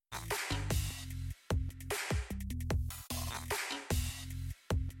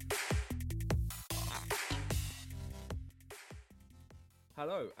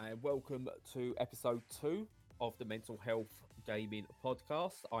Hello, and welcome to episode 2 of the Mental Health Gaming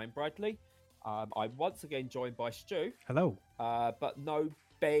Podcast. I'm Bradley. I'm once again joined by Stu, Hello. but no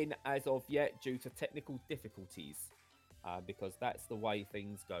Ben as of yet due to technical difficulties, because that's the way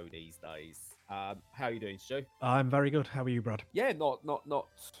things go these days. How are you doing, Stu? I'm very good. How are you, Brad? Yeah, not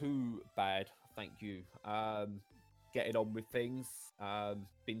too bad, thank you. Getting on with things.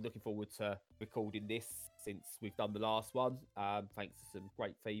 Been looking forward to recording this since we've done the last one. Thanks to some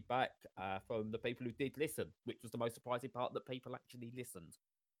great feedback from the people who did listen, which was the most surprising part, that people actually listened.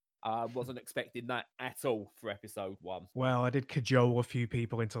 Wasn't expecting that at all for episode 1. Well, I did cajole a few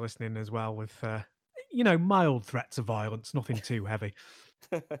people into listening as well with, mild threats of violence, nothing too heavy.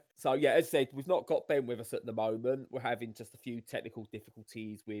 So yeah, as I said, we've not got Ben with us at the moment. We're having just a few technical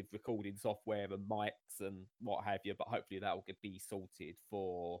difficulties with recording software and mics and what have you, but hopefully that will be sorted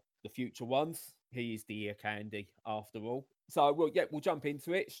for the future ones. He is the ear candy after all. So we'll jump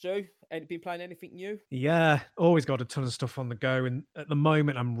into it. Stu, been playing anything new? Yeah, always got a ton of stuff on the go. And at the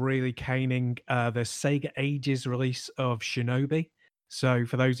moment, I'm really caning the Sega Ages release of Shinobi. So,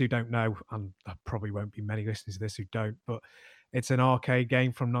 for those who don't know, and there probably won't be many listeners to this who don't, but it's an arcade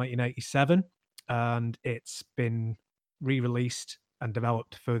game from 1987, and it's been re-released and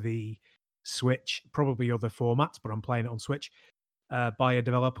developed for the Switch, probably other formats, but I'm playing it on Switch, by a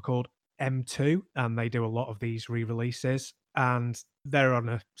developer called M2, and they do a lot of these re-releases, and they're on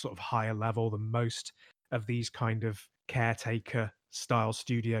a sort of higher level than most of these kind of caretaker style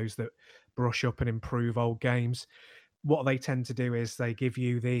studios that brush up and improve old games. What they tend to do is they give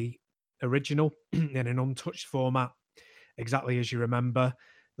you the original in an untouched format, exactly as you remember.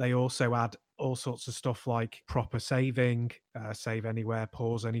 They also add all sorts of stuff like proper saving, save anywhere,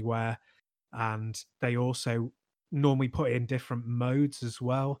 pause anywhere, and they also normally put in different modes as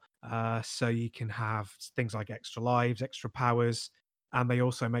well. So you can have things like extra lives, extra powers, and they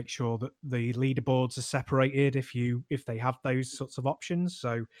also make sure that the leaderboards are separated if they have those sorts of options,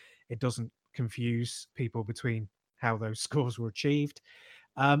 so it doesn't confuse people between how those scores were achieved.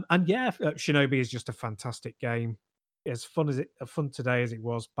 And yeah, Shinobi is just a fantastic game. As fun today as it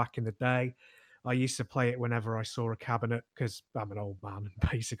was back in the day. I used to play it whenever I saw a cabinet because I'm an old man.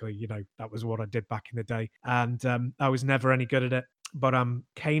 And basically, that was what I did back in the day. And I was never any good at it. But I'm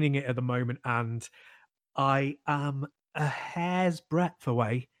caning it at the moment, and I am a hair's breadth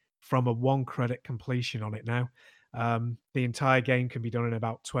away from a 1 credit completion on it now. The entire game can be done in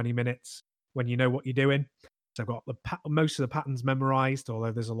about 20 minutes when you know what you're doing. So I've got most of the patterns memorized,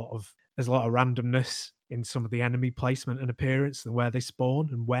 although there's a lot of randomness in some of the enemy placement and appearance and where they spawn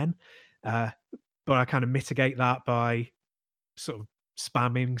and when. Uh, but I kind of mitigate that by sort of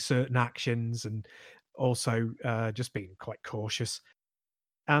spamming certain actions and also just being quite cautious.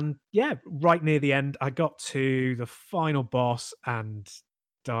 And yeah, right near the end, I got to the final boss and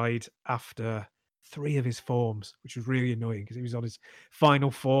died after 3 of his forms, which was really annoying because he was on his final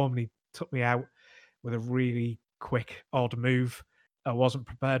form and he took me out with a really quick, odd move I wasn't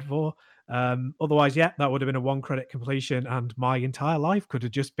prepared for. Otherwise, yeah, that would have been a 1 credit completion, and my entire life could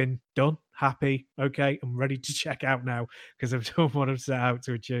have just been done. Happy, okay, I'm ready to check out now because I've done what I've set out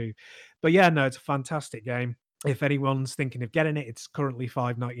to achieve. But yeah, no, it's a fantastic game. If anyone's thinking of getting it, it's currently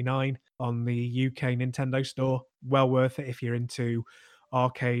 $5.99 on the UK Nintendo Store. Well worth it if you're into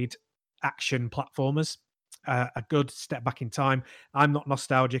arcade action platformers. A good step back in time. I'm not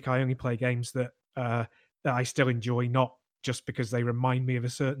nostalgic. I only play games that I still enjoy, not just because they remind me of a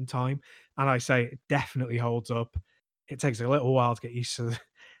certain time. And I say it definitely holds up. It takes a little while to get used to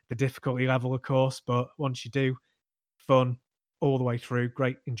the difficulty level, of course, but once you do, fun all the way through,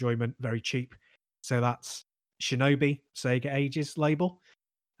 great enjoyment, very cheap. So that's Shinobi Sega Ages label,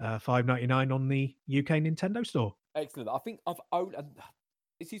 $5.99 on the UK Nintendo Store. Excellent. I think I've owned. And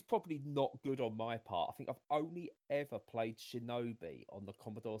this is probably not good on my part. I think I've only ever played Shinobi on the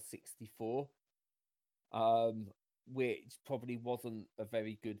Commodore 64. um, which probably wasn't a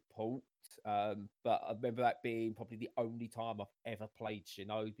very good port. But I remember that being probably the only time I've ever played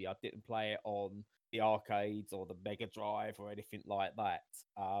Shinobi. I didn't play it on the arcades or the Mega Drive or anything like that.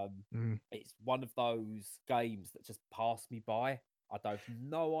 Mm. It's one of those games that just passed me by. I don't have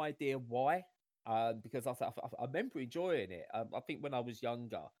no idea why. Because I remember enjoying it. I think when I was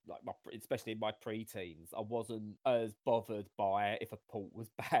younger, like especially in my pre-teens, I wasn't as bothered by if a port was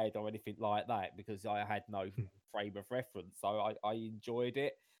bad or anything like that because I had no frame of reference. So I enjoyed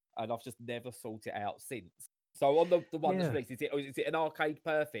it, and I've just never sought it out since. So on the one that's Yeah. released, is it an arcade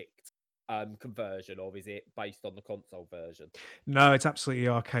perfect conversion, or is it based on the console version? No, it's absolutely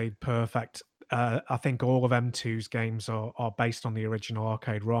arcade perfect. I think all of M2's games are based on the original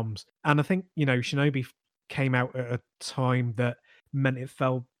arcade ROMs. And I think, Shinobi came out at a time that meant it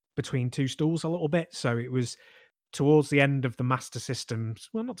fell between two stools a little bit. So it was towards the end of the Master Systems.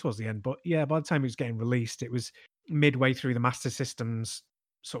 Well, not towards the end, but yeah, by the time it was getting released, it was midway through the Master Systems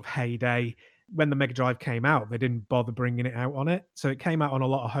sort of heyday. When the Mega Drive came out, they didn't bother bringing it out on it. So it came out on a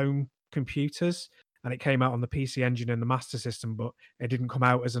lot of home computers and it came out on the PC Engine and the Master System, but it didn't come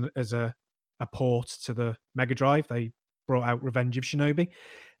out as a port to the Mega Drive. They brought out Revenge of Shinobi.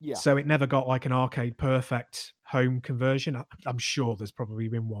 Yeah. So it never got like an arcade perfect home conversion. I'm sure there's probably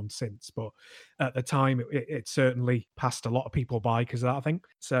been one since, but at the time it certainly passed a lot of people by because of that, I think.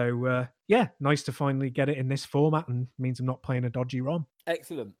 So yeah, nice to finally get it in this format and means I'm not playing a dodgy ROM.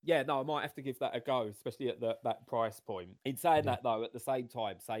 Excellent. Yeah, no, I might have to give that a go, especially at that price point. In saying Yeah. that, though, at the same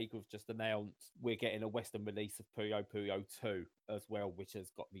time, Sega have just announced we're getting a Western release of Puyo Puyo 2 as well, which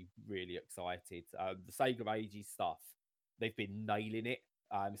has got me really excited. The Sega Ages stuff, they've been nailing it,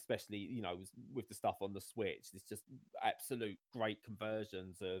 especially, with the stuff on the Switch. It's just absolute great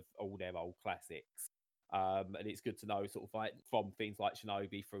conversions of all their old classics. And it's good to know, sort of like from things like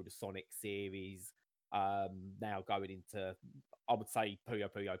Shinobi through the Sonic series, now going into, I would say, Puyo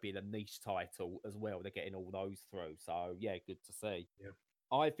Puyo being a niche title as well. They're getting all those through, so yeah, good to see. Yeah.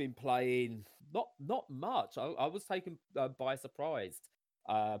 I've been playing not much. I was taken by surprise,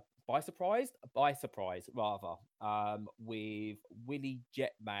 uh, by surprise rather, with Willy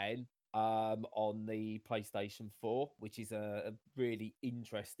Jetman on the PlayStation 4, which is a really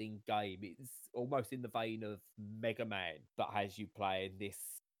interesting game. It's almost in the vein of Mega Man, but has you playing this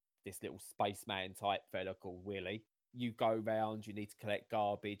little spaceman type fella called Willy. You go round, you need to collect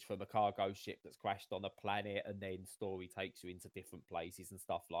garbage from a cargo ship that's crashed on a planet, and then story takes you into different places and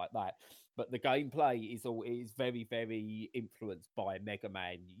stuff like that. But the gameplay is very, very influenced by Mega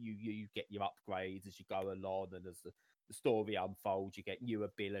Man. You get your upgrades as you go along, and as the story unfolds, you get new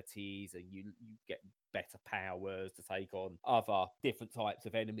abilities and you get better powers to take on other different types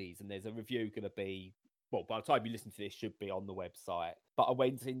of enemies. And there's a review going to be, well, by the time you listen to this, should be on the website. But I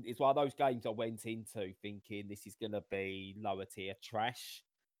went in, it's one of those games I went into thinking this is going to be lower tier trash.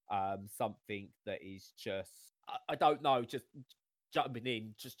 Something that is just, I don't know, just jumping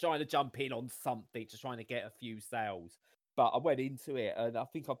in, just trying to jump in on something, just trying to get a few sales. But I went into it and I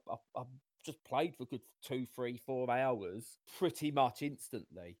think I've just played for a good 2, 3, 4 hours pretty much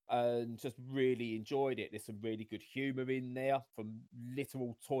instantly and just really enjoyed it. There's some really good humor in there, from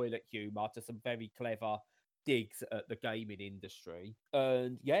literal toilet humor to some very clever digs at the gaming industry.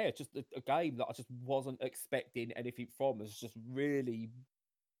 And yeah, just a game that I just wasn't expecting anything from. It's just really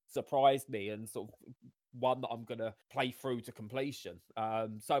surprised me, and sort of one that I'm gonna play through to completion.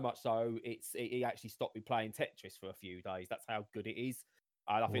 So much so it actually stopped me playing Tetris for a few days. That's how good it is.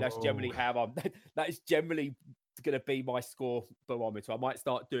 And I think that's generally Whoa. how I'm that is generally gonna be my score barometer. I might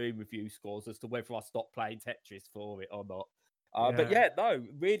start doing review scores as to whether I stop playing Tetris for it or not. But Yeah. yeah, no,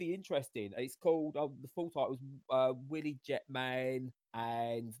 really interesting. It's called, the full title was Willy Jetman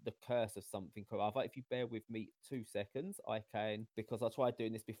and the Curse of something or other. If you bear with me 2 seconds, I can, because I tried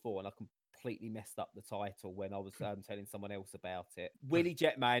doing this before and I completely messed up the title when I was telling someone else about it. Willy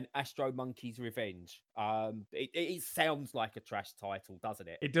Jetman, Astro Monkey's Revenge. It sounds like a trash title, doesn't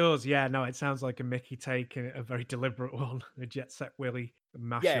it? It does, yeah. No, it sounds like a Mickey take, a very deliberate one. A Jet Set Willy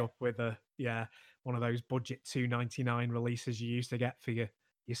mash Yeah, up with one of those budget 2.99 releases you used to get for your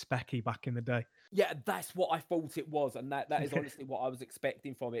Specky back in the day. yeah, that's what I thought it was, and that is honestly what I was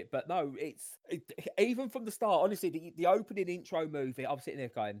expecting from it. But no, even from the start. Honestly, the opening intro movie, I'm sitting there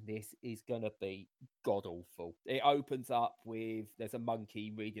going, "This is gonna be god awful." It opens up with there's a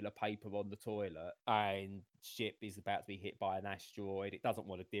monkey reading a paper on the toilet, and ship is about to be hit by an asteroid. It doesn't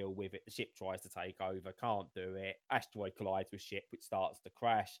want to deal with it. The ship tries to take over, can't do it. Asteroid collides with ship, which starts to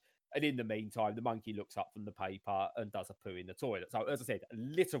crash. And in the meantime, the monkey looks up from the paper and does a poo in the toilet. So, as I said,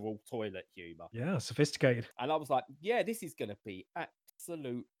 literal toilet humor. Yeah, sophisticated. And I was like, yeah, this is going to be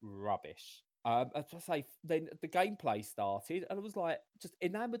absolute rubbish. As I say, then the gameplay started, and I was like, just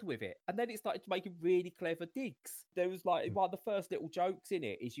enamored with it. And then it started making really clever digs. There was like Mm. one of the first little jokes in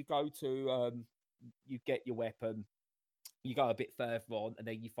it is you go to, you get your weapon, you go a bit further on, and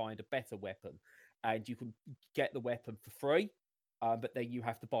then you find a better weapon, and you can get the weapon for free. But then you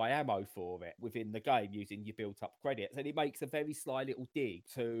have to buy ammo for it within the game using your built up credits. And it makes a very sly little dig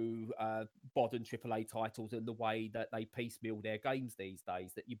to modern AAA titles and the way that they piecemeal their games these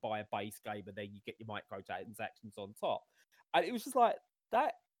days, that you buy a base game and then you get your microtransactions on top. And it was just like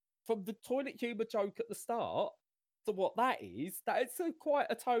that, from the toilet humor joke at the start to what that it's quite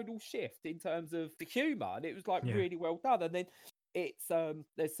a tonal shift in terms of the humor. And it was like Yeah. really well done. And then it's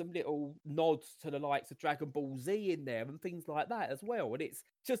there's some little nods to the likes of Dragon Ball Z in there and things like that as well. And it's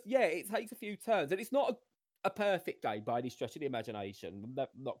just, yeah, it takes a few turns, and it's not a perfect game by any stretch of the imagination. I'm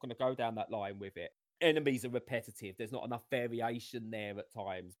not going to go down that line with it. Enemies are repetitive. There's not enough variation there at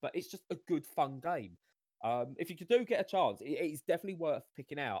times, but it's just a good, fun game. If you do get a chance, it's definitely worth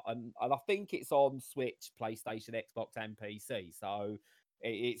picking out. And I think it's on Switch, PlayStation, Xbox, and PC. So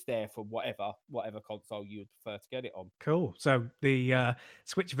it's there for whatever console you'd prefer to get it on. Cool. So the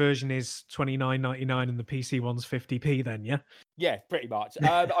Switch version is 29.99 and the PC one's 50p then, yeah? Yeah, pretty much.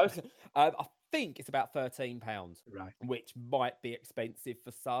 I think it's about £13, Right. which might be expensive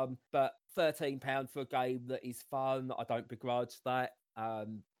for some, but £13 for a game that is fun, I don't begrudge that.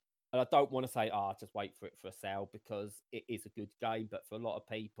 And I don't want to say, just wait for it for a sale because it is a good game. But for a lot of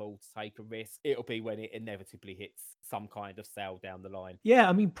people to take a risk, it'll be when it inevitably hits some kind of sale down the line. Yeah,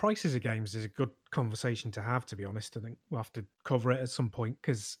 I mean, prices of games is a good conversation to have, to be honest. I think we'll have to cover it at some point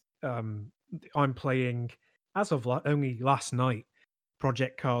because I'm playing, as of only last night,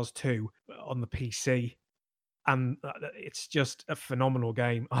 Project Cars 2 on the PC, and it's just a phenomenal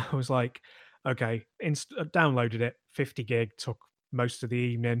game. I was like, okay, downloaded it, 50 gig, took most of the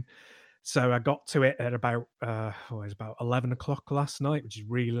evening. So I got to it at about, it was about 11 o'clock last night, which is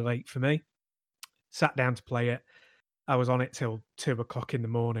really late for me. Sat down to play it. I was on it till 2 o'clock in the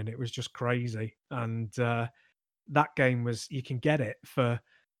morning. It was just crazy. And that game was, you can get it for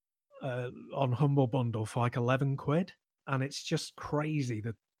on Humble Bundle for like 11 quid. And it's just crazy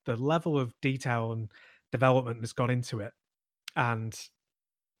the level of detail and development that's got into it. And,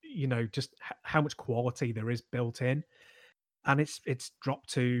 just how much quality there is built in. And it's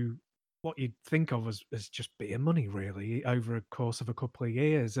dropped to what you'd think of as just beer money, really, over a course of a couple of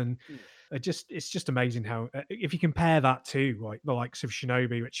years. And Mm. it's just amazing how if you compare that to like the likes of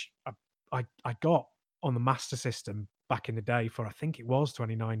Shinobi, which I got on the Master System back in the day for, I think it was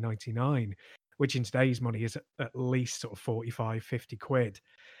 29.99, which in today's money is at least sort of 45, 50 quid,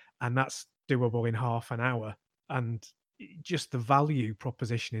 and that's doable in half an hour. And just the value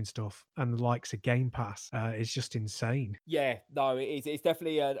proposition in stuff and the likes of Game Pass is just insane. Yeah, no, it is. It's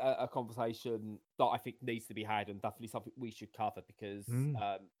definitely a conversation that I think needs to be had, and definitely something we should cover because,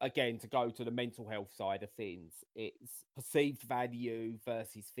 Mm. again, to go to the mental health side of things, it's perceived value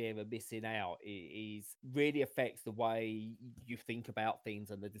versus fear of missing out. It is really affects the way you think about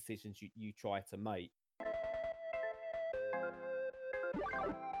things and the decisions you try to make.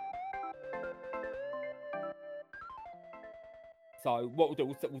 So what we'll do,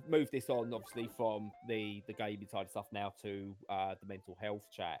 we'll move this on, obviously, from the gaming side of stuff now to the mental health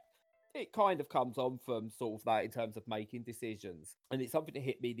chat. It kind of comes on from sort of that in terms of making decisions, and it's something that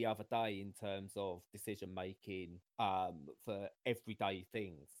hit me the other day in terms of decision making for everyday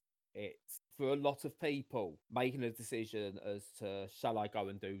things. It's for a lot of people making a decision as to shall I go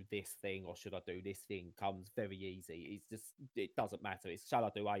and do this thing or should I do this thing comes very easy. It's just it doesn't matter. It's shall I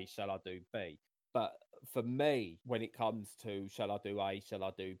do A, shall I do B? But for me, when it comes to shall I do A, shall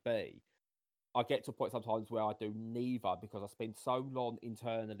I do B, I get to a point sometimes where I do neither because I spend so long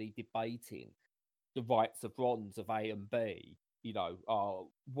internally debating the rights of wrongs of A and B.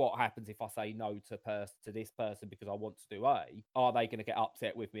 What happens if I say no to this person because I want to do A? Are they going to get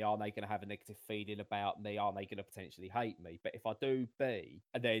upset with me? Are they going to have a negative feeling about me? Are they going to potentially hate me? But if I do B,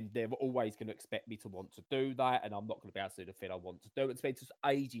 and then they're always going to expect me to want to do that, and I'm not going to be able to do the thing I want to do. And spend just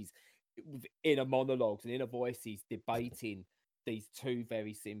ages with inner monologues and inner voices debating these two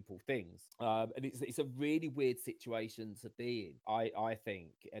very simple things, and it's a really weird situation to be in. I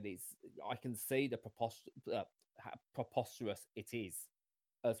think, and I can see the how preposterous it is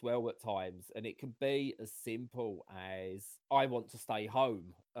as well at times, and it can be as simple as I want to stay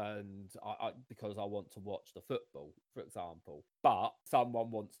home and because I want to watch the football, for example, but someone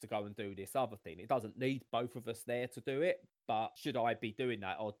wants to go and do this other thing. It doesn't need both of us there to do it, but should I be doing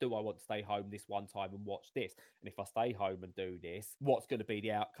that, or do I want to stay home this one time and watch this? And if I stay home and do this, what's going to be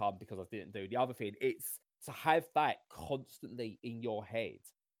the outcome because I didn't do the other thing? It's to have that constantly in your head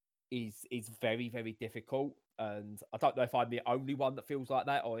is very, very difficult. And I don't know if I'm the only one that feels like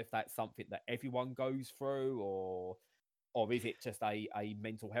that, or if that's something that everyone goes through, or is it just a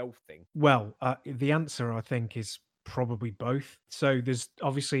mental health thing? Well, the answer I think is probably both. So there's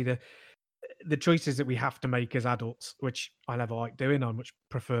obviously the choices that we have to make as adults, which I never like doing. I much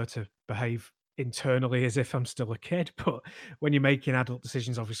prefer to behave internally as if I'm still a kid. But when you're making adult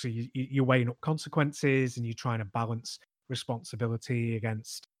decisions, obviously you're weighing up consequences and you're trying to balance responsibility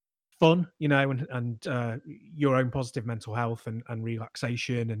against fun, and your own positive mental health and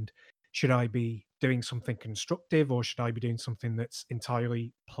relaxation. And should I be doing something constructive or should I be doing something that's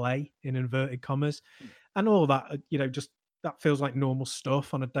entirely play in inverted commas? Mm. And all that, just that feels like normal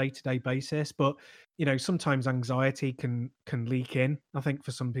stuff on a day-to-day basis. But sometimes anxiety can leak in, I think,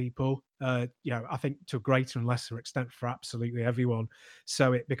 for some people. I think to a greater and lesser extent for absolutely everyone.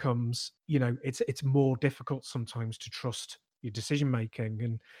 So it becomes, it's more difficult sometimes to trust your decision making.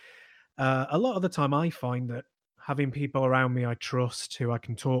 And a lot of the time I find that having people around me I trust, who I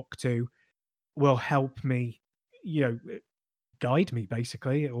can talk to, will help me, you know, guide me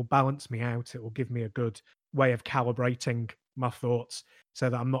basically. It will balance me out. It will give me a good way of calibrating my thoughts so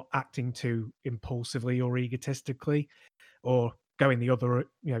that I'm not acting too impulsively or egotistically, or going to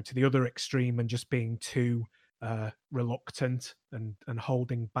the other extreme and just being too reluctant and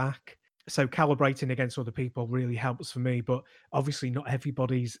holding back. So calibrating against other people really helps for me, but obviously not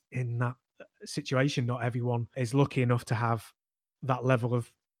everybody's in that situation. Not everyone is lucky enough to have that level of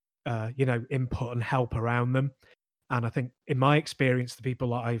input and help around them. And I think in my experience, the people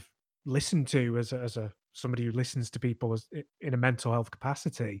that I've listened to as a somebody who listens to people in a mental health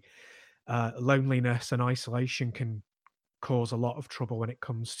capacity, loneliness and isolation can cause a lot of trouble when it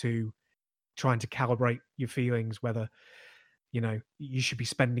comes to trying to calibrate your feelings, whether you should be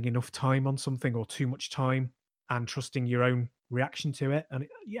spending enough time on something or too much time, and trusting your own reaction to it. And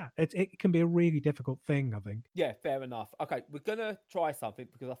it can be a really difficult thing, I think. Yeah, fair enough. Okay, we're gonna try something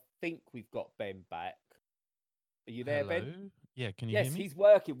because I think we've got Ben back. Are you there, Ben? Hello? Yeah, can you hear Yes, me? he's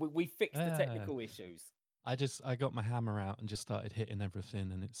working. We fixed the Ah, technical issues. I got my hammer out and just started hitting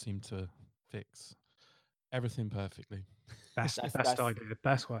everything, and it seemed to fix everything perfectly. Best That's best that's idea,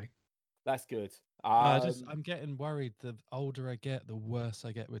 best way. that's good. I'm getting worried. The older I get, the worse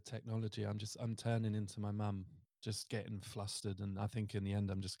I get with technology. I'm turning into my mum, just getting flustered, and I think in the end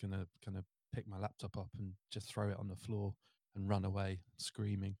I'm just gonna kind of pick my laptop up and just throw it on the floor and run away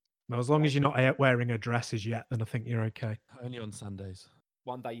screaming. Well, as long as Like, you're not out wearing a dress as yet, then I think you're okay. Only on Sundays.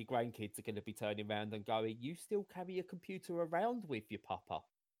 one day your grandkids are going to be turning around and going, "You still carry a computer around with you, Papa?"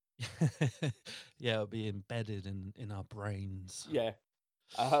 Yeah, it'll be embedded in our brains. Yeah.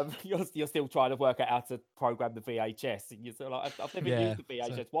 You're still trying to work out how to program the VHS, and you're still like, "I've never Yeah. used the So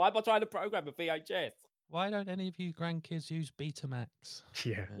VHS. Why am I trying to program a VHS?" why don't any of you grandkids use Betamax?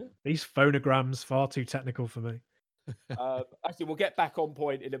 Yeah. Yeah. These phonograms far too technical for me. Actually, we'll get back on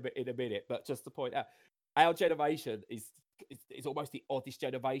point in a minute, but just to point out, our generation is almost the oddest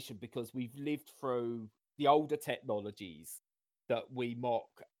generation because we've lived through the older technologies that we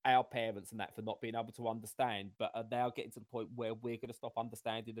mock our parents and that for not being able to understand, but are now getting to the point where we're going to stop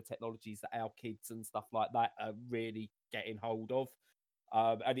understanding the technologies that our kids and stuff like that are really getting hold of.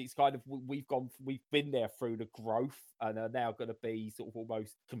 And it's kind of we've been there through the growth, and are now going to be sort of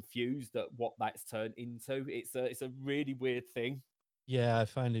almost confused at what that's turned into. It's a really weird thing. Yeah, I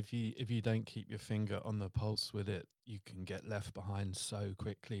find if you don't keep your finger on the pulse with it, you can get left behind so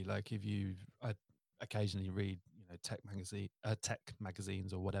quickly. Like I occasionally read, tech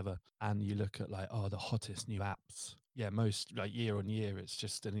magazines or whatever, and you look at like, oh, the hottest new apps. Yeah, most like year on year, it's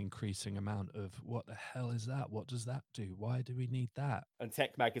just an increasing amount of what the hell is that? What does that do? Why do we need that? And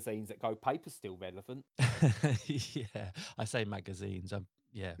tech magazines that go, paper's still relevant. Yeah, I say magazines.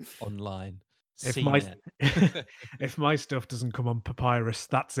 Yeah, online. If my CNET. if my stuff doesn't come on Papyrus,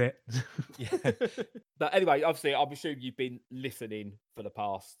 that's it. Yeah. But anyway, obviously, I'm assuming you've been listening for the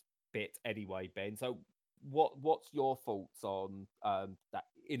past bit anyway, Ben. So, what's your thoughts on that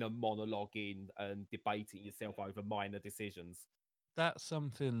inner monologuing and debating yourself over minor decisions? That's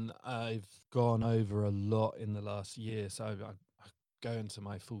something I've gone over a lot in the last year. So I go into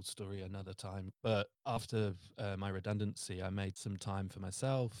my full story another time. But after my redundancy, I made some time for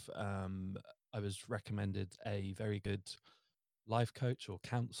myself. I was recommended a very good life coach or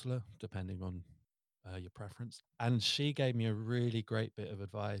counselor, depending on your preference. And she gave me a really great bit of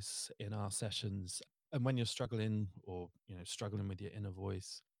advice in our sessions. And when you're struggling or, struggling with your inner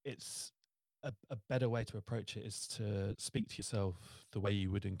voice, it's a better way to approach it is to speak to yourself the way you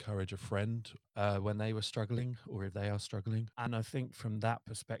would encourage a friend when they were struggling or if they are struggling. And I think from that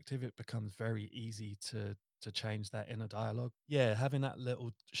perspective, it becomes very easy to change that inner dialogue. Yeah, having that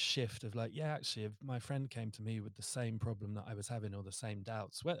little shift of like, yeah, actually, if my friend came to me with the same problem that I was having or the same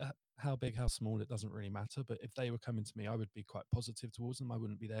doubts, how big, how small, it doesn't really matter. But if they were coming to me, I would be quite positive towards them. I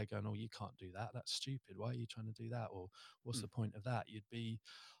wouldn't be there going, oh, you can't do that. That's stupid. Why are you trying to do that? Or what's Mm. the point of that? You'd be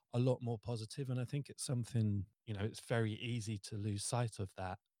a lot more positive. And I think it's something, it's very easy to lose sight of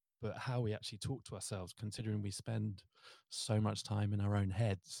that. But how we actually talk to ourselves, considering we spend so much time in our own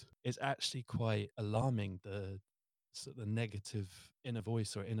heads, is actually quite alarming. The negative inner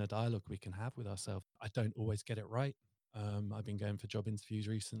voice or inner dialogue we can have with ourselves. I don't always get it right. I've been going for job interviews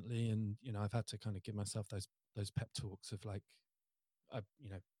recently, and I've had to kind of give myself those pep talks of like, I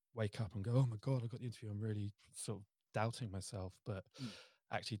wake up and go, oh my god, I got the interview. I'm really sort of doubting myself, but Mm.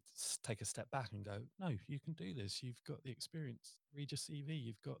 actually take a step back and go, no, you can do this. You've got the experience. Read your CV.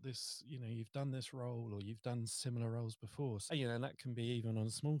 You've got this, you've done this role or you've done similar roles before. So, and that can be even on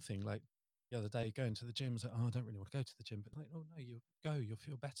a small thing. Like the other day, going to the gym, I was like, oh, I don't really want to go to the gym, but like, oh no, you'll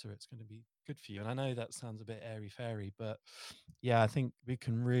feel better. It's going to be good for you. And I know that sounds a bit airy fairy, but yeah, I think we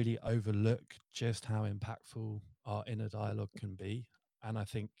can really overlook just how impactful our inner dialogue can be. And I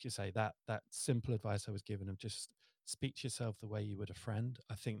think you say that simple advice I was given of just speak to yourself the way you would a friend,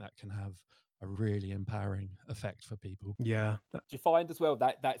 I think that can have a really empowering effect for people. Yeah. Do you find as well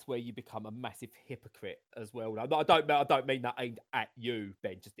that that's where you become a massive hypocrite as well? I don't mean that aimed at you,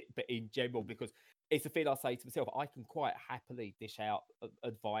 Ben, but in general, because it's a thing I say to myself. I can quite happily dish out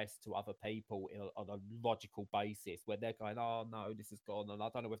advice to other people on a logical basis where they're going, "Oh no, this is gone, and I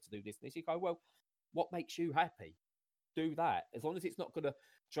don't know whether to do this." And you go, "Well, what makes you happy? Do that. As long as it's not going to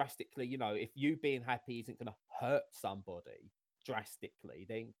drastically, if you being happy isn't going to hurt somebody drastically,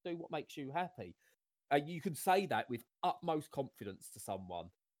 then do what makes you happy." And you can say that with utmost confidence to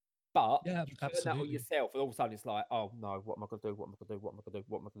someone, but Yeah, you turn that on absolutely. yourself, and all of a sudden it's like, oh no, what am I going to do? What am I going to do? What am I going to do?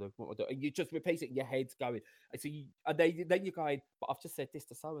 What am I going to do? What am I going to do? And you just repeat it in your head, going, and so then you're going, but I've just said this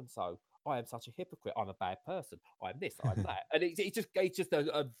to so and so. I am such a hypocrite. I'm a bad person. I'm this. I'm that, and it's just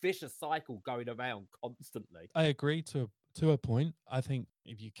a vicious cycle going around constantly. I agree to a point. I think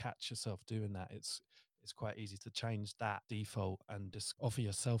if you catch yourself doing that, it's quite easy to change that default and just offer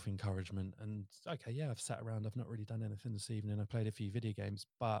yourself encouragement. And okay, yeah, I've sat around, I've not really done anything this evening. I played a few video games,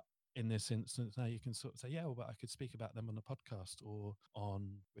 but in this instance, now you can sort of say, yeah, well, but I could speak about them on the podcast or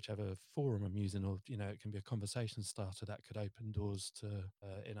on whichever forum I'm using, or it can be a conversation starter that could open doors to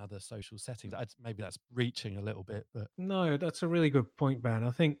in other social settings. Maybe that's reaching a little bit, but No, that's a really good point, Ben.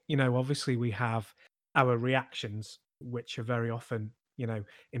 I think, obviously we have our reactions, which are very often,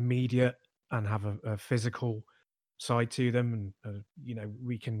 immediate and have a physical side to them. And,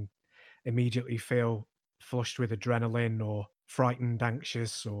 we can immediately feel flushed with adrenaline or frightened,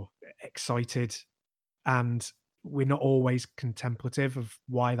 anxious, or excited. And we're not always contemplative of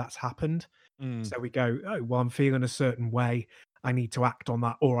why that's happened. So we go, oh, well, I'm feeling a certain way. I need to act on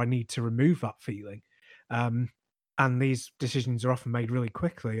that, or I need to remove that feeling. And these decisions are often made really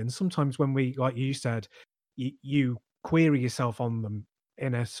quickly. And sometimes when we, like you said, you query yourself on them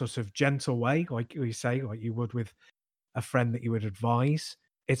in a sort of gentle way, like you say, like you would with a friend that you would advise,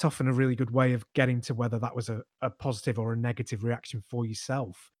 it's often a really good way of getting to whether that was a positive or a negative reaction for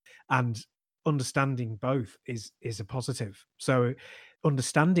yourself. And understanding both is a positive. So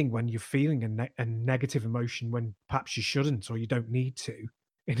understanding when you're feeling a negative emotion when perhaps you shouldn't or you don't need to,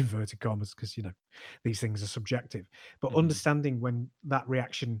 in inverted commas, because these things are subjective. But understanding when that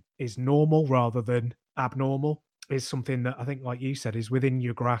reaction is normal rather than abnormal is something that I think, like you said, is within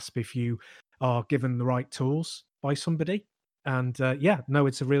your grasp if you are given the right tools by somebody. And yeah, no,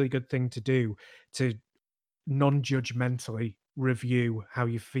 it's a really good thing to do, to non-judgmentally review how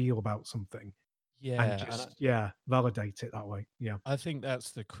you feel about something and yeah, and just, yeah, validate it that way. Yeah. I think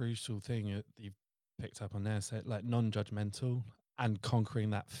that's the crucial thing that you've picked up on there. So, like, non-judgmental and conquering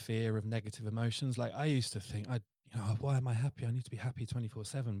that fear of negative emotions. Like, I used to think, why am I happy? I need to be happy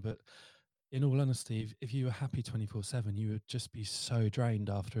 24/7. But in all honesty, if you were happy 24/7, you would just be so drained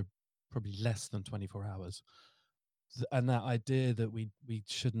after probably less than 24 hours. And that idea that we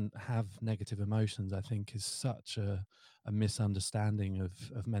shouldn't have negative emotions, I think, is such a misunderstanding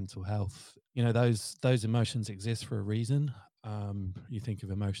of mental health. Those emotions exist for a reason. You think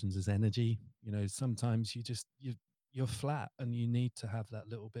of emotions as energy. Sometimes you're flat and you need to have that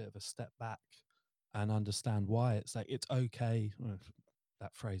little bit of a step back and understand why. It's like, it's okay, well,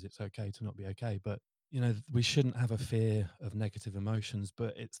 that phrase, it's okay to not be okay, but we shouldn't have a fear of negative emotions,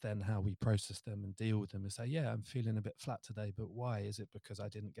 but it's then how we process them and deal with them and say, yeah, I'm feeling a bit flat today, but why? Is it because I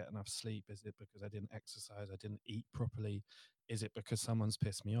didn't get enough sleep? Is it because I didn't exercise? I didn't eat properly? Is it because someone's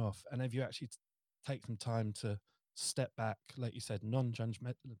pissed me off? And if you actually take some time to step back, like you said,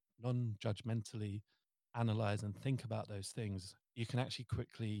 non-judgmentally analyze and think about those things, you can actually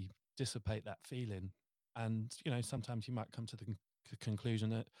quickly dissipate that feeling. And sometimes you might come to the conclusion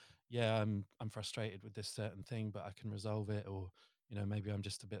that, yeah, I'm frustrated with this certain thing, but I can resolve it. Or maybe I'm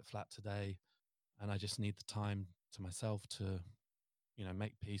just a bit flat today and I just need the time to myself to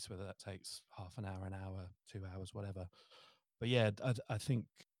make peace, whether that takes half an hour, 2 hours, whatever. But yeah, I think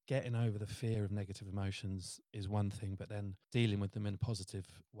getting over the fear of negative emotions is one thing, but then dealing with them in a positive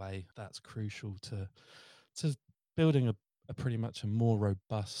way, that's crucial to building a pretty much a more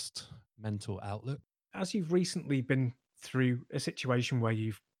robust mental outlook. As you've recently been through a situation where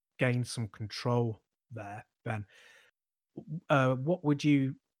you've gained some control there, Ben, what would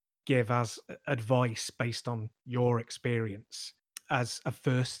you give as advice based on your experience as a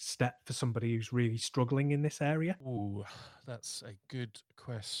first step for somebody who's really struggling in this area? Ooh, that's a good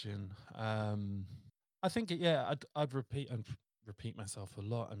question. I think, I'd repeat myself a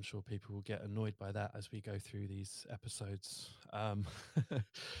lot. I'm sure people will get annoyed by that as we go through these episodes.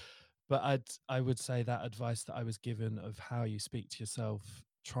 But I would say that advice that I was given of how you speak to yourself,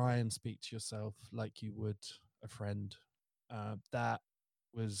 try and speak to yourself like you would a friend. That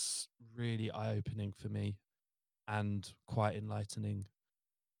was really eye-opening for me and quite enlightening.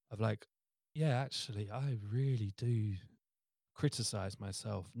 Of like, yeah, actually, I really do criticize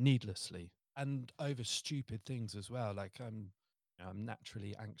myself needlessly and over stupid things as well. Like I'm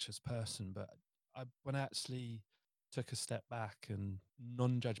naturally anxious person, but when I actually took a step back and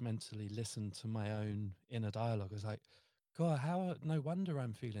non-judgmentally listened to my own inner dialogue, I was like, God, no wonder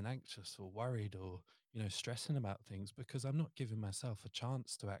I'm feeling anxious or worried or, stressing about things, because I'm not giving myself a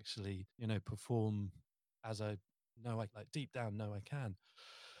chance to actually, perform as I know, like deep down know I can.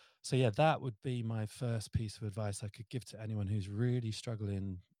 So yeah, that would be my first piece of advice I could give to anyone who's really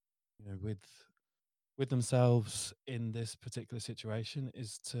struggling, with themselves in this particular situation,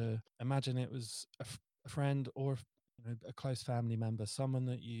 is to imagine it was a friend or a close family member, someone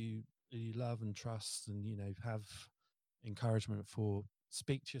that you love and trust, and have encouragement for.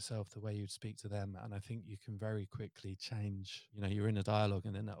 Speak to yourself the way you'd speak to them, and I think you can very quickly change your inner dialogue,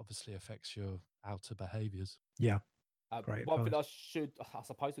 and then that obviously affects your outer behaviors. Yeah, great One thing advice. I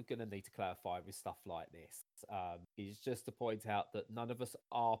suppose we're going to need to clarify with stuff like this is just to point out that none of us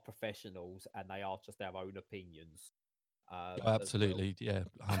are professionals and they are just our own opinions Oh, as well. absolutely, yeah,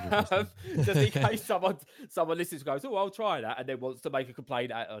 100%. Just in case someone listens and goes, oh, I'll try that, and then wants to make a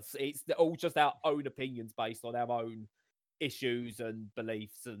complaint at us. It's all just our own opinions based on our own issues and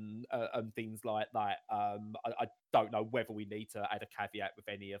beliefs and things like that. I don't know whether we need to add a caveat with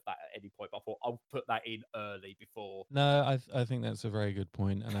any of that at any point, but I thought I'll put that in early before. No, I think that's a very good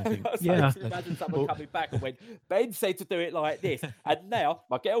point, and I think So Yeah. to imagine someone well, coming back and went, Ben said to do it like this, and now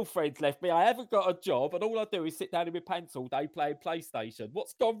my girlfriend's left me. I haven't got a job, and all I do is sit down in my pants all day playing PlayStation.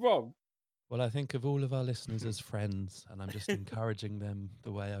 What's gone wrong? well, I think of all of our listeners as friends, and I'm just encouraging them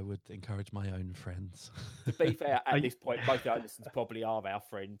the way I would encourage my own friends. To be fair, Are at you- this point, most of our listeners probably are our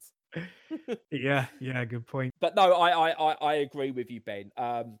friends. yeah, good point. But no, I agree with you, Ben.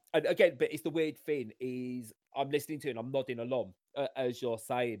 And again, but it's the weird thing is I'm listening to it and I'm nodding along as you're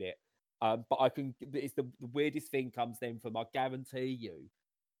saying it. But it's the weirdest thing comes then from, I guarantee you,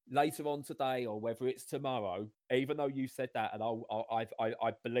 later on today or whether it's tomorrow, even though you said that, and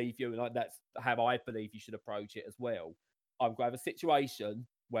I believe you, and that's how I believe you should approach it as well. I'm going to have a situation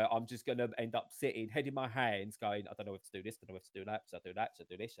where I'm just going to end up sitting, head in my hands, going, I don't know if to do this, I don't know if to do that, so I do that, so I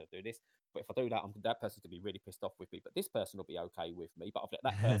do this, so I do this. But if I do that, that person's going to be really pissed off with me. But this person will be okay with me. But I've let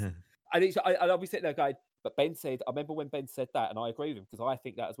that person. And I'll be sitting there going, but Ben said, I remember when Ben said that, and I agree with him because I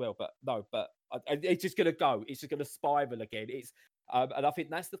think that as well. But no, and it's just going to go. It's just going to spiral again. And I think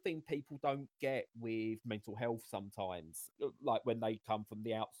that's the thing people don't get with mental health sometimes, like when they come from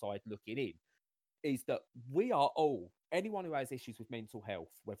the outside looking in, is that we are all, anyone who has issues with mental health,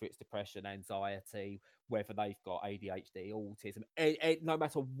 whether it's depression, anxiety, whether they've got ADHD, autism, no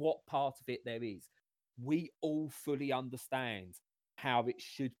matter what part of it there is, we all fully understand how it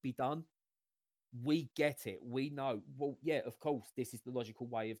should be done. We get it. We know, well, yeah, of course, this is the logical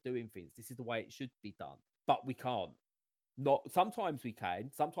way of doing things. This is the way it should be done. But we can't. Not sometimes we can.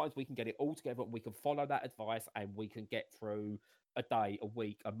 Sometimes we can get it all together and we can follow that advice and we can get through a day, a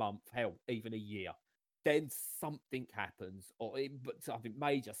week, a month, hell, even a year. Then something happens, but something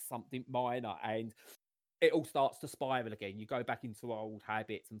major, something minor, and it all starts to spiral again. You go back into old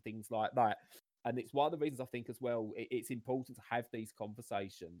habits and things like that. And it's one of the reasons I think as well, it's important to have these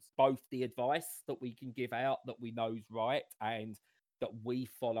conversations, both the advice that we can give out that we know is right and that we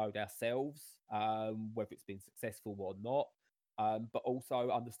followed ourselves, whether it's been successful or not, but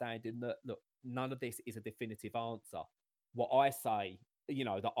also understanding that, look, none of this is a definitive answer. What I say,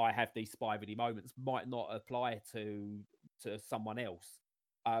 that I have these spirally moments might not apply to someone else.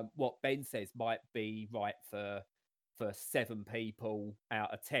 What Ben says might be right for 7 people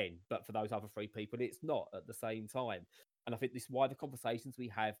out of 10, but for those other 3 people, it's not at the same time. And I think this is why the conversations we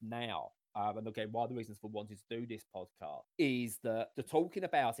have now, and again, one of the reasons for wanting to do this podcast is that the talking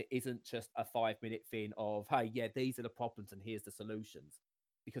about it isn't just a 5-minute thing of, hey, yeah, these are the problems and here's the solutions,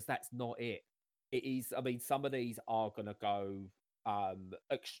 because that's not it. It is, I mean, some of these are going to go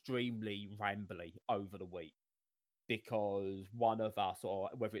extremely rambly over the week because one of us, or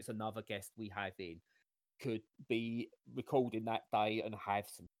whether it's another guest we have in, could be recording that day and have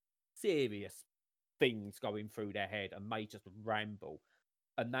some serious things going through their head and may just ramble.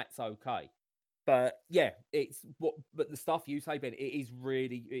 and that's okay. But yeah, but the stuff you say, Ben, it is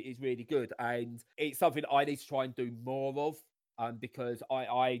really good, and it's something I need to try and do more of. Because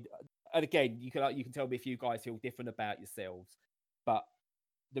and again, you can tell me if you guys feel different about yourselves, but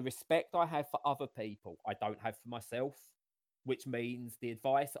the respect I have for other people, I don't have for myself, which means the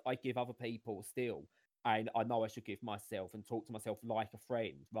advice that I give other people still, and I know I should give myself and talk to myself like a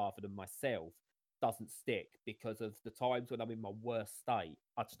friend rather than myself, doesn't stick because of the times when I'm in my worst state.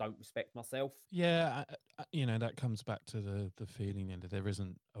 I just don't respect myself. Yeah, that comes back to the feeling that there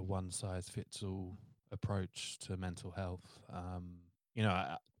isn't a one size fits all approach to mental health. You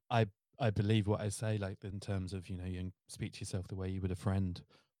know, I I believe what I say, like in terms of you can speak to yourself the way you would a friend.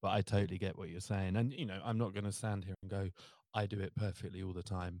 But I totally get what you're saying, and I'm not going to stand here and go, I do it perfectly all the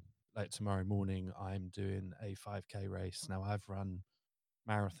time. Like tomorrow morning, I'm doing a 5K race. Now I've run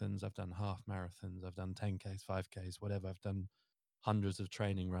marathons, I've done half marathons, I've done 10Ks, 5Ks, whatever. I've done hundreds of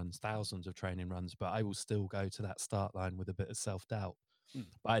training runs, thousands of training runs, but I will still go to that start line with a bit of self doubt. Mm.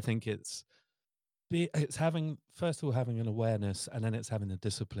 But I think it's having, first of all, having an awareness, and then it's having the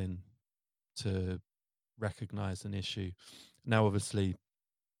discipline to recognize an issue. Now, obviously,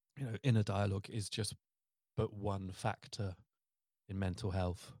 inner dialogue is just but one factor in mental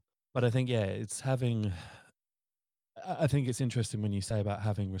health. But I think, yeah, I think it's interesting when you say about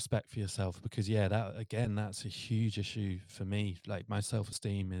having respect for yourself, because yeah, that's a huge issue for me. Like my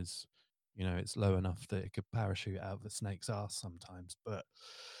self-esteem is, it's low enough that it could parachute out of a snake's ass sometimes. But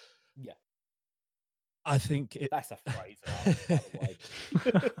Yeah, I think that's a phrase, by the way.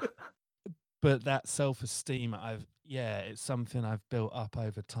 but that self-esteem, it's something I've built up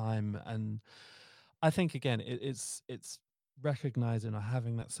over time, and I think again, it's recognizing or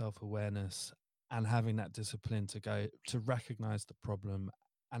having that self-awareness and having that discipline to go to recognize the problem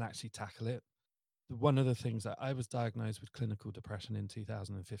and actually tackle it. One of the things that I was diagnosed with clinical depression in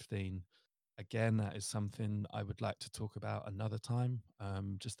 2015. Again, that is something I would like to talk about another time,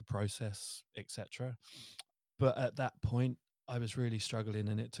 just the process, etc. But at that point, I was really struggling,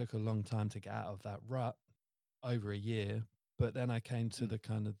 and it took a long time to get out of that rut, over a year. But then I came to Mm. the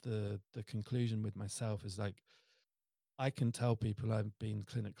kind of the conclusion with myself is like, I can tell people I've been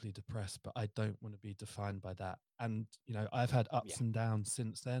clinically depressed, but I don't want to be defined by that. And, I've had Yeah. ups and downs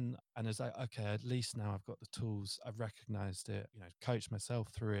since then. And it's like, okay, at least now I've got the tools. I've recognized it, coached myself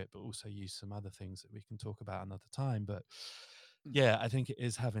through it, but also use some other things that we can talk about another time. But Mm. yeah, I think it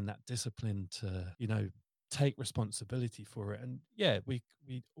is having that discipline to, take responsibility for it. And yeah, we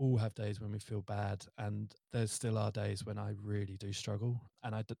all have days when we feel bad, and there's still are days when I really do struggle,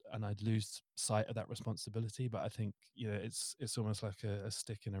 and I lose sight of that responsibility. But I think it's almost like a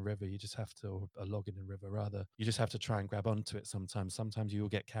stick in a river. You just have to, or a log in a river rather. You just have to try and grab onto it. Sometimes you will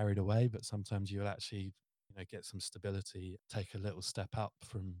get carried away, but sometimes you'll actually get some stability, take a little step up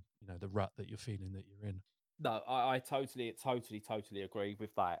from the rut that you're feeling that you're in. No, I totally agree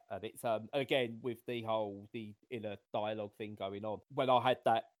with that. And it's again with the inner dialogue thing going on. When I had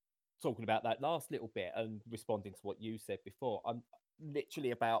that talking about that last little bit and responding to what you said before, I'm literally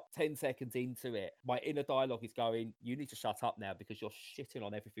about 10 seconds into it. My inner dialogue is going, you need to shut up now because you're shitting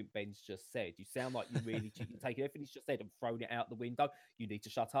on everything Ben's just said. You sound like you're taking everything he's just said and throwing it out the window. You need to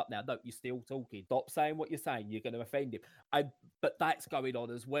shut up now. No, you're still talking. Stop saying what you're saying. You're going to offend him. But that's going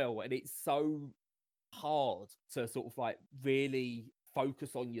on as well. And it's so hard to sort of like really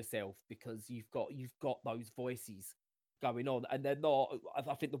focus on yourself because you've got those voices going on, and they're not.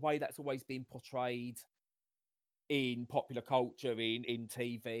 I think the way that's always been portrayed in popular culture, in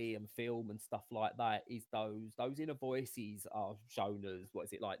TV and film and stuff like that, is those inner voices are shown as, what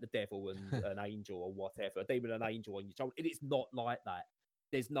is it, like the devil and an angel or whatever, a demon and an angel on your shoulder. And it's not like that.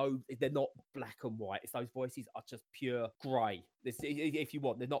 They're not black and white. It's those voices are just pure grey. If you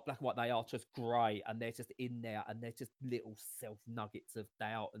want, they're not black and white. They are just grey, and they're just in there, and they're just little self nuggets of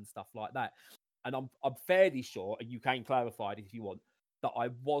doubt and stuff like that. And I'm fairly sure, and you can clarify it if you want, that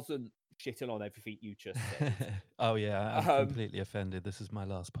I wasn't shitting on everything you just said. Oh yeah, I'm Um, completely offended. This is my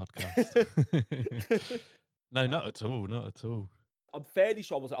last podcast. No, not at all. Not at all. I'm fairly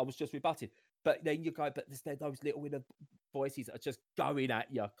sure I was just rebutting. But then you go, but there's those little inner voices that are just going at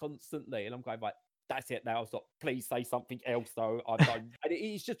you constantly. And I'm going, like, that's it now. Stop. Please say something else, though. I don't. And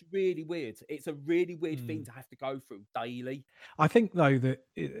it's just really weird. It's a really weird thing to have to go through daily. I think though that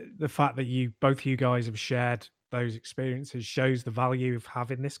the fact that both of you guys have shared those experiences shows the value of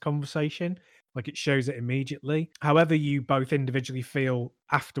having this conversation. Like it shows it immediately. However, you both individually feel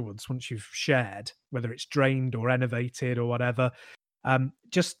afterwards once you've shared, whether it's drained or enervated or whatever,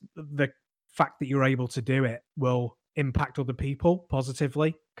 just the fact that you're able to do it will impact other people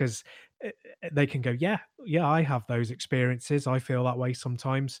positively because they can go, yeah, I have those experiences. I feel that way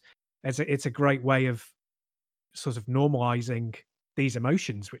sometimes. It's a great way of sort of normalizing these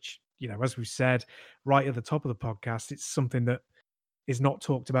emotions, which, as we've said right at the top of the podcast, it's something that is not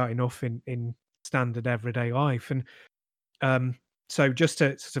talked about enough in standard everyday life. And um, so just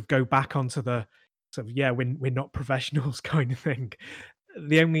to sort of go back onto the sort of, yeah, we're not professionals kind of thing.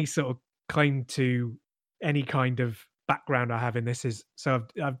 The only sort of claim to any kind of background I have in this is, so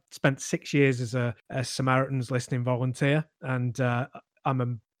I've spent 6 years as a Samaritans listening volunteer, and I'm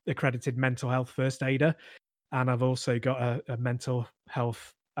an accredited mental health first aider, and I've also got a mental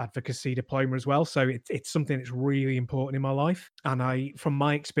health advocacy diploma as well. So it's something that's really important in my life. And from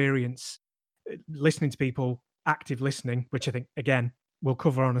my experience, listening to people, active listening, which I think, again, we'll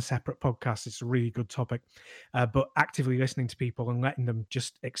cover on a separate podcast. It's a really good topic. But actively listening to people and letting them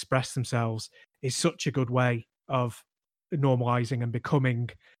just express themselves is such a good way of normalizing and becoming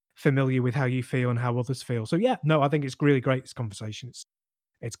familiar with how you feel and how others feel. So yeah, no, I think it's really great, this conversation.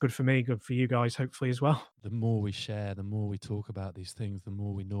 It's good for me, good for you guys, hopefully, as well. The more we share, the more we talk about these things, the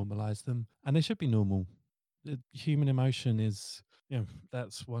more we normalize them. And they should be normal. Human emotion is,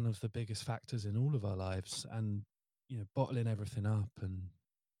 that's one of the biggest factors in all of our lives. And, bottling everything up and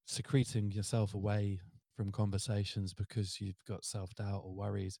secreting yourself away from conversations because you've got self-doubt or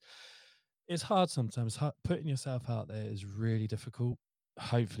worries, it's hard sometimes. Putting yourself out there is really difficult.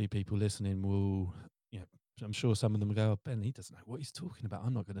 Hopefully people listening will, I'm sure some of them will go, oh, Ben, he doesn't know what he's talking about.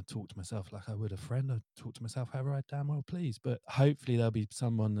 I'm not going to talk to myself like I would a friend. I talk to myself however I damn well please. But hopefully there'll be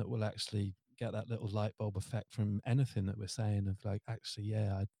someone that will actually get that little light bulb effect from anything that we're saying, of like, actually,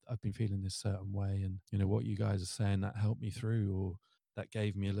 yeah, I've been feeling this certain way. And, what you guys are saying, that helped me through, or that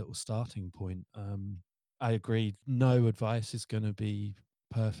gave me a little starting point. I agree. No advice is going to be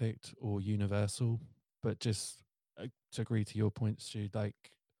perfect or universal, but just to agree to your point, Stu, like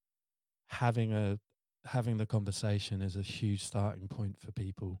having the conversation is a huge starting point for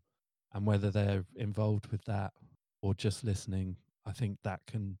people, and whether they're involved with that or just listening, I think that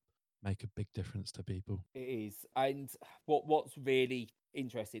can make a big difference to people. It is, and what's really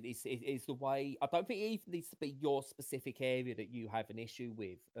interesting is the way. I don't think it even needs to be your specific area that you have an issue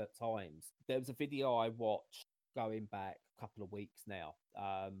with at times. There was a video I watched going back a couple of weeks now,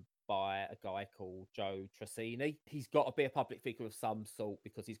 by a guy called Joe Tracini. He's got to be a public figure of some sort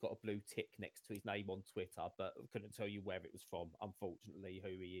because he's got a blue tick next to his name on Twitter, but I couldn't tell you where it was from, unfortunately,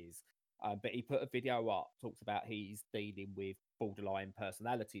 who he is. But he put a video up, talks about he's dealing with borderline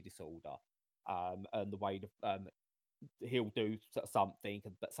personality disorder, and the way he'll do something,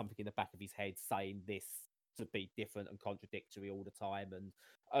 but something in the back of his head saying this to be different and contradictory all the time,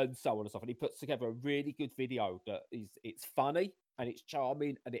 and so on and so forth. And he puts together a really good video that it's funny and it's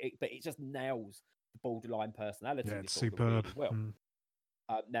charming, but it just nails the borderline personality Yeah, it's disorder superb. really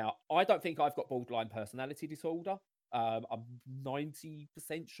well. Now, I don't think I've got borderline personality disorder. I'm 90%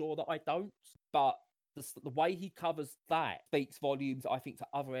 sure that I don't, but the way he covers that speaks volumes, I think, to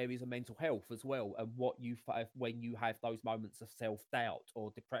other areas of mental health as well, and what you find when you have those moments of self-doubt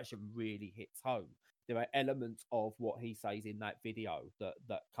or depression really hits home. There are elements of what he says in that video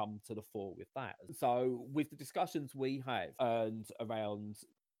that come to the fore with that. So with the discussions we have and around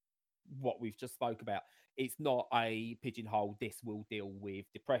what we've just spoke about, it's not a pigeonhole. This will deal with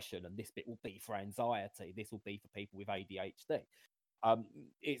depression, and this bit will be for anxiety. This will be for people with ADHD.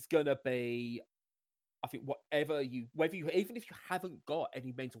 It's gonna be, I think, whether you, even if you haven't got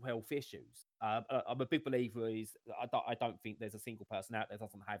any mental health issues, I'm a big believer I don't think there's a single person out there that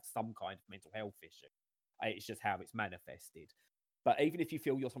doesn't have some kind of mental health issue. It's just how it's manifested. But even if you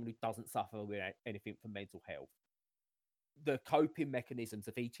feel you're someone who doesn't suffer with anything from mental health, the coping mechanisms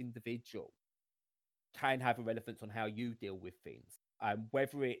of each individual can have a relevance on how you deal with things.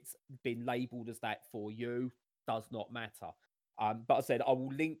 Whether it's been labeled as that for you does not matter. But I said I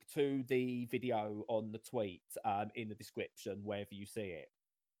will link to the video on the tweet in the description wherever you see it.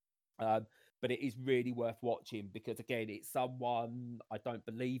 But it is really worth watching because, again, it's someone I don't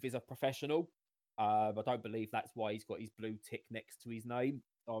believe is a professional. I don't believe that's why he's got his blue tick next to his name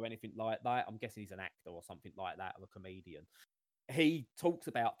or anything like that. I'm guessing he's an actor or something like that, or a comedian. He talks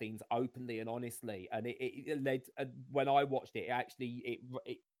about things openly and honestly, and it led. When I watched it,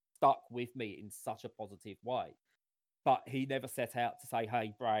 it stuck with me in such a positive way. But he never set out to say,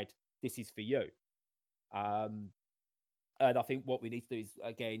 "Hey, Brad, this is for you." Um, and I think what we need to do is,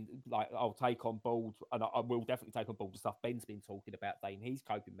 again, like, I'll take on board, and I will definitely take on board the stuff Ben's been talking about, saying his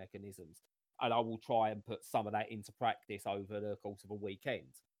coping mechanisms, and I will try and put some of that into practice over the course of a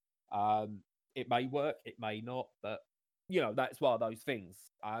weekend. It may work, it may not, but that's one of those things.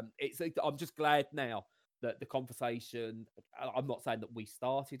 I'm just glad now that the conversation, I'm not saying that we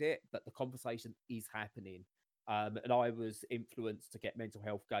started it, but the conversation is happening. And I was influenced to get mental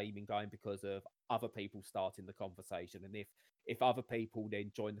health gaming going because of other people starting the conversation. And if other people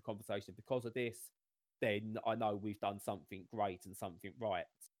then join the conversation because of this, then I know we've done something great and something right.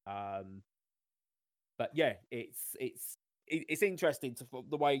 But yeah, it's interesting to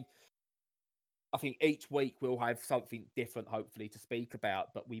the way. I think each week we'll have something different, hopefully, to speak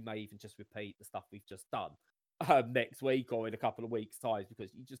about, but we may even just repeat the stuff we've just done next week or in a couple of weeks' time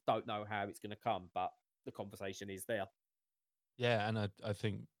because you just don't know how it's going to come, but the conversation is there. Yeah, and I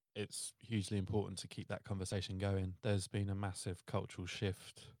think it's hugely important to keep that conversation going. There's been a massive cultural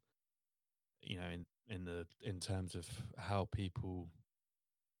shift, in terms of how people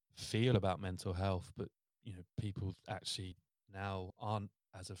feel about mental health, but people actually now aren't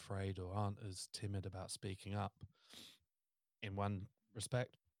as afraid or aren't as timid about speaking up in one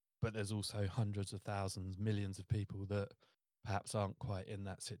respect, but there's also hundreds of thousands, millions of people that perhaps aren't quite in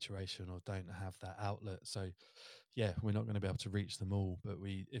that situation or don't have that outlet. So yeah, we're not going to be able to reach them all, but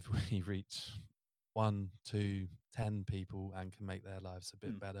if we reach 1, 2, 10 people and can make their lives a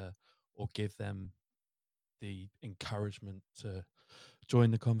bit better, or give them the encouragement to join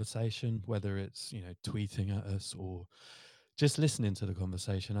the conversation, whether it's tweeting at us or just listening to the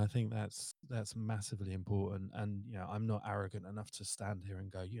conversation, I think that's massively important. And I'm not arrogant enough to stand here and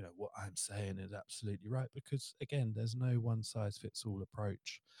go, what I'm saying is absolutely right, because again, there's no one size fits all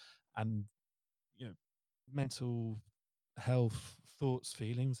approach. And mental health, thoughts,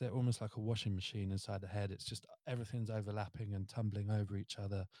 feelings, they're almost like a washing machine inside the head. It's just everything's overlapping and tumbling over each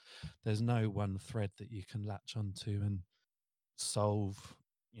other. There's no one thread that you can latch onto and solve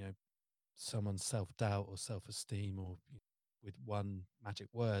someone's self-doubt or self-esteem or with one magic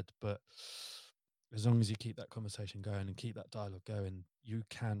word. But as long as you keep that conversation going and keep that dialogue going, you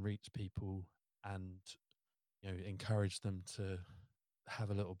can reach people and encourage them to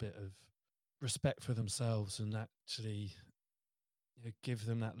have a little bit of respect for themselves and actually give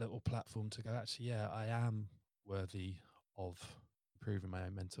them that little platform to go, actually, yeah, I am worthy of improving my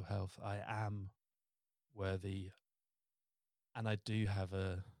own mental health. I am worthy, and I do have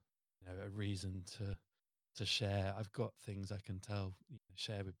a reason to share. I've got things I can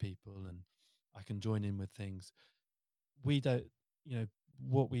share with people, and I can join in with things. We don't,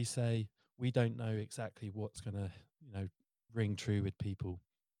 what we say, we don't know exactly what's going to, ring true with people,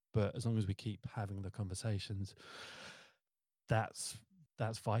 but as long as we keep having the conversations, that's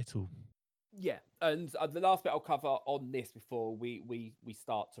vital. Yeah, and the last bit I'll cover on this before we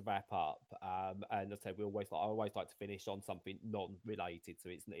start to wrap up, and as I said, I always like to finish on something non-related, so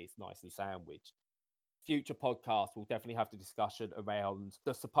it's nicely sandwiched. Future podcasts will definitely have the discussion around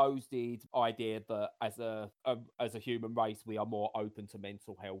the supposed idea that as a human race we are more open to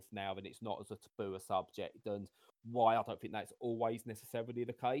mental health now and it's not as a taboo a subject, and why I don't think that's always necessarily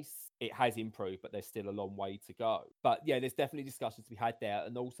the case. It has improved, but there's still a long way to go. But yeah, there's definitely discussions to be had there,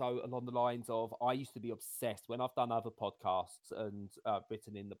 and also along the lines of I used to be obsessed when I've done other podcasts and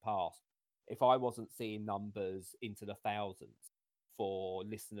written in the past. If I wasn't seeing numbers into the thousands for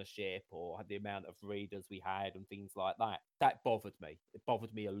listenership or the amount of readers we had and things like that. That bothered me. It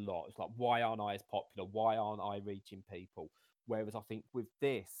bothered me a lot. It's like, why aren't I as popular? Why aren't I reaching people? Whereas I think with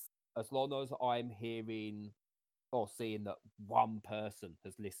this, as long as I'm hearing or seeing that one person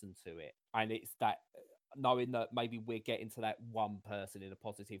has listened to it, and it's that knowing that maybe we're getting to that one person in a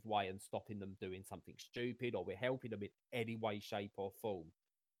positive way and stopping them doing something stupid, or we're helping them in any way, shape, or form.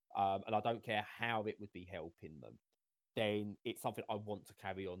 And I don't care how it would be helping them, then it's something I want to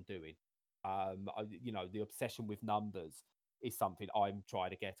carry on doing. The obsession with numbers is something I'm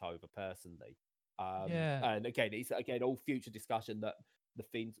trying to get over personally. Yeah, And again, it's again all future discussion that the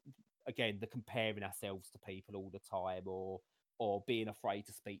things again the comparing ourselves to people all the time or being afraid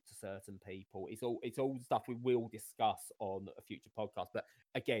to speak to certain people. It's all stuff we will discuss on a future podcast. But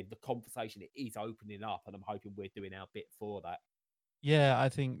again, the conversation is opening up, and I'm hoping we're doing our bit for that. yeah. I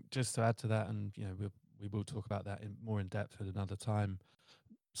think just to add to that, and we will talk about that more in depth at another time.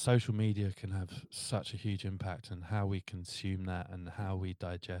 Social media can have such a huge impact on how we consume that and how we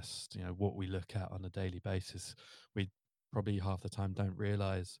digest, what we look at on a daily basis. We probably half the time don't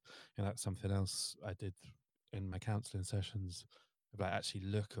realize, that's something else I did in my counseling sessions, about actually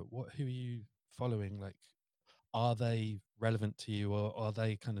look at who are you following? Like, are they relevant to you, or are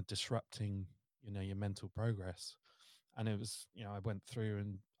they kind of disrupting, your mental progress? And it was, I went through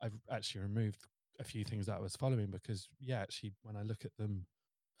and I've actually removed a few things that I was following because, yeah, actually, when I look at them,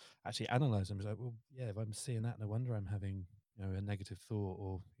 actually analyze them, it's like, well, yeah, if I'm seeing that, no wonder I'm having, a negative thought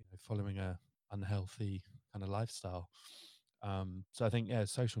or, following a unhealthy kind of lifestyle. So I think, yeah,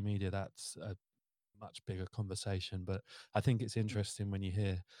 social media, that's a much bigger conversation. But I think it's interesting when you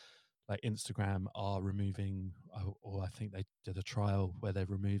hear like Instagram are removing, or I think they did a trial where they're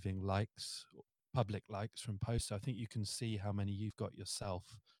removing likes, public likes from posts. So I think you can see how many you've got yourself,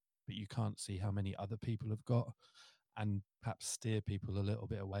 but you can't see how many other people have got, and perhaps steer people a little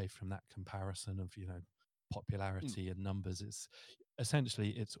bit away from that comparison of, popularity and numbers. It's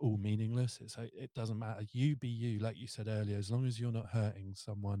essentially, it's all meaningless. It doesn't matter. You be you, like you said earlier, as long as you're not hurting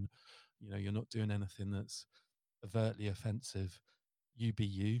someone, you're not doing anything that's overtly offensive. You be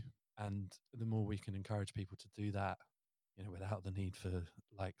you, and the more we can encourage people to do that, without the need for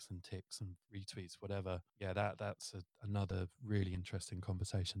likes and ticks and retweets, whatever. Yeah, that's another really interesting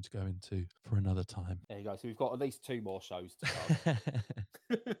conversation to go into for another time. There you go. So we've got at least 2 more shows to go.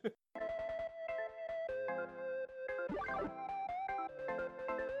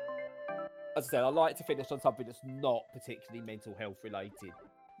 As I said, I like to finish on something that's not particularly mental health related.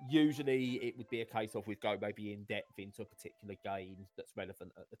 Usually it would be a case of we'd go maybe in depth into a particular game that's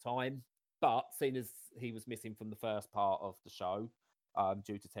relevant at the time. But seeing as he was missing from the first part of the show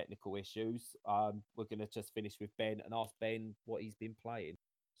due to technical issues, we're going to just finish with Ben and ask Ben what he's been playing.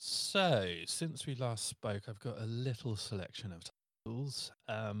 So, since we last spoke, I've got a little selection of titles.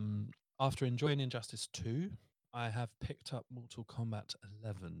 After enjoying Injustice 2, I have picked up Mortal Kombat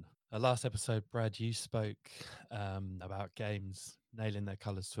 11. Last episode, Brad, you spoke about games nailing their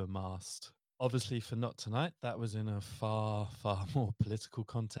colours to a mast. Obviously, for Not Tonight, that was in a far, far more political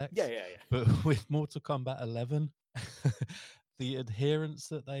context. Yeah. But with Mortal Kombat 11, the adherence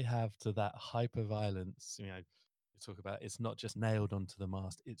that they have to that hyper violence, you talk about, it's not just nailed onto the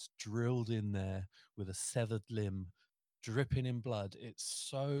mast, it's drilled in there with a severed limb, dripping in blood. It's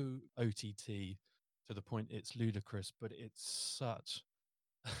so OTT to the point it's ludicrous, but it's such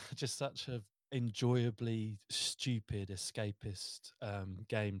a enjoyably stupid escapist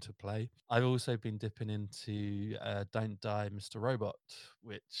game to play. I've also been dipping into Don't Die Mr. Robot,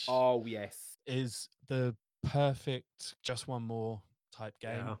 which yes, is the perfect just one more type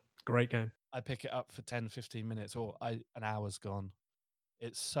game. Yeah, great game. I pick it up for 10-15 minutes, or an hour's gone.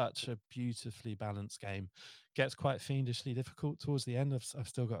 It's such a beautifully balanced game. Gets quite fiendishly difficult towards the end. I've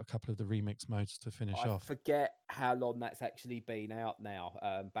still got a couple of the remix modes to finish off. I forget how long that's actually been out now.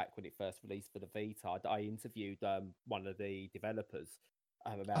 Back when it first released for the Vita, I interviewed one of the developers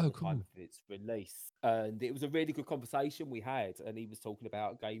about the time of its release, and it was a really good conversation we had. And he was talking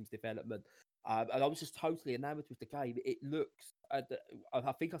about games development, and I was just totally enamored with the game. It looks,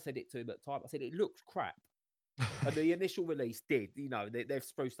 I think I said it to him at the time. I said it looks crap. And the initial release did, they've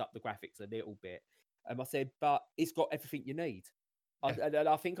spruced up the graphics a little bit. I said, but it's got everything you need. Yeah. And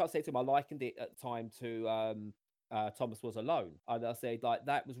I think I said to him, I likened it at the time to Thomas Was Alone. And I said, like,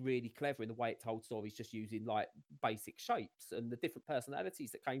 that was really clever in the way it told stories, just using like basic shapes and the different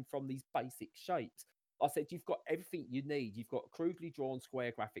personalities that came from these basic shapes. I said, you've got everything you need. You've got a crudely drawn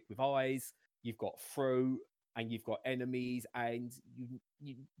square graphic with eyes, you've got fruit, and you've got enemies, and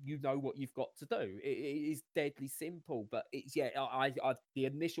you know what you've got to do. It is deadly simple, but it's I the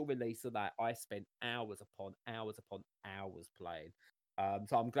initial release of that, I spent hours upon hours playing.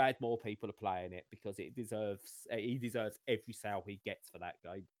 So I'm glad more people are playing it, because he deserves every sale he gets for that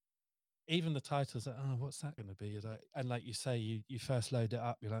game. Even the titles, what's that going to be? And like you say, you first load it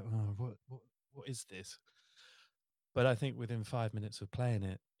up, you're like, oh, what is this? But I think within 5 minutes of playing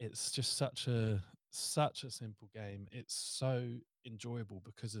it, it's just such a simple game. It's so enjoyable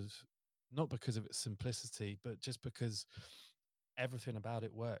not because of its simplicity, but just because everything about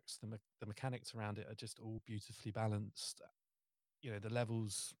it works. The mechanics around it are just all beautifully balanced. The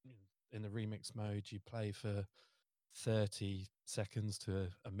levels in the remix mode, you play for 30 seconds to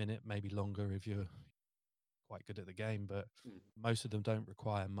a minute, maybe longer if you're quite good at the game, but most of them don't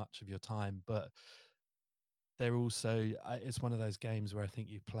require much of your time. But they're also, it's one of those games where I think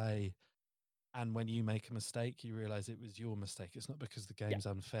you play, and when you make a mistake, you realize it was your mistake. It's not because the game's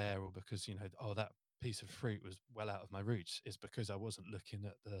unfair, or because, that piece of fruit was well out of my reach. It's because I wasn't looking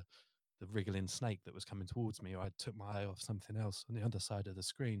at the wriggling snake that was coming towards me, or I took my eye off something else on the other side of the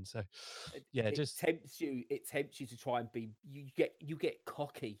screen. So it tempts you to try and be, you get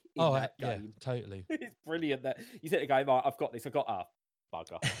cocky in that game. Yeah, totally. It's brilliant that you set the game, I've got this, I've got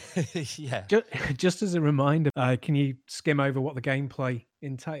bugger. Yeah. Just as a reminder, can you skim over what the gameplay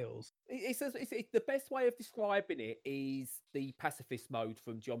entails? It's the best way of describing it is the pacifist mode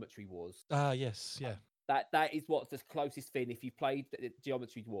from Geometry Wars. Yes, yeah. That is what's the closest thing. If you played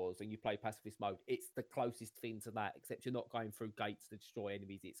Geometry Wars and you play pacifist mode, it's the closest thing to that, except you're not going through gates to destroy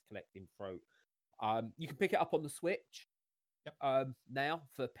enemies, it's collecting fruit. You can pick it up on the Switch now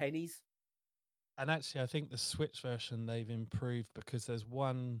for pennies. And actually, I think the Switch version they've improved, because there's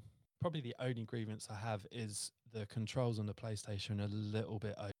one probably the only grievance I have is the controls on the PlayStation are a little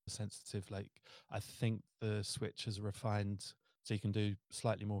bit oversensitive. Like, I think the Switch has refined so you can do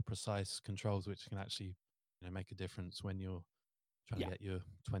slightly more precise controls, which can actually, make a difference when you're trying Yeah. to get your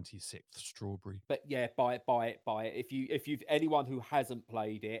 26th strawberry. But yeah, buy it. If you've anyone who hasn't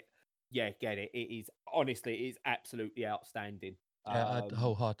played it, yeah, get it. It is honestly, it is absolutely outstanding. Yeah, I'd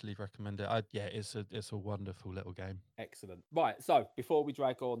wholeheartedly recommend it. It's a wonderful little game. Excellent. Right, so before we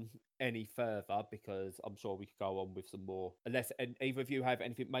drag on any further, because I'm sure we could go on with some more, unless either of you have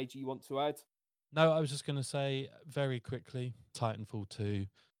anything major you want to add. No, I was just going to say very quickly, Titanfall 2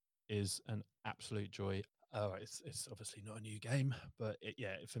 is an absolute joy. Oh, it's obviously not a new game, but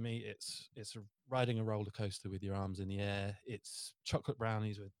for me, it's riding a roller coaster with your arms in the air. It's chocolate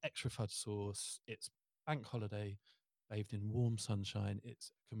brownies with extra fudge sauce. It's bank holiday, bathed in warm sunshine.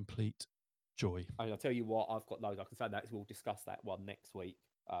 It's complete joy. And I'll tell you what, I've got loads I can say that we'll discuss that one next week.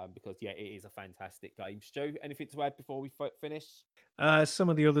 Because yeah, it is a fantastic game. Stu, anything to add before we finish? Some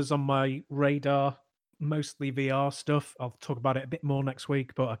of the others on my radar, mostly VR stuff. I'll talk about it a bit more next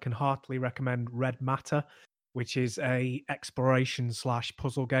week, but I can heartily recommend Red Matter, which is a exploration /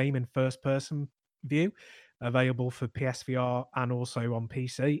 puzzle game in first person view, available for PSVR and also on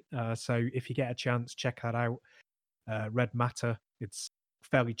PC. So if you get a chance, check that out. Red Matter. It's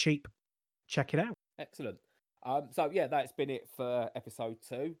fairly cheap. Check it out. Excellent. So yeah, that's been it for episode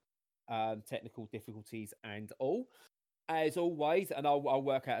 2. Technical difficulties and all. As always, and I'll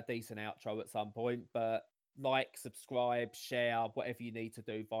work out a decent outro at some point, but like, subscribe, share, whatever you need to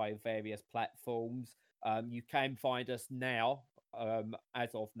do via various platforms. You can find us now,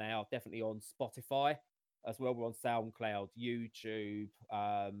 as of now, definitely on Spotify as well. We're on SoundCloud, YouTube,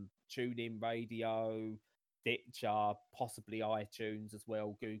 TuneIn Radio, Stitcher, possibly iTunes as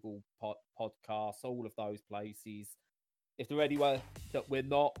well, Google Podcasts, all of those places. If there are anywhere that we're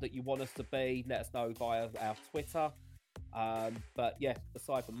not, that you want us to be, let us know via our Twitter. But yeah,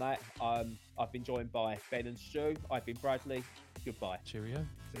 aside from that, I've been joined by Ben and Stu. I've been Bradley. Goodbye. Cheerio.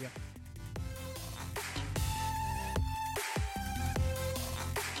 See ya.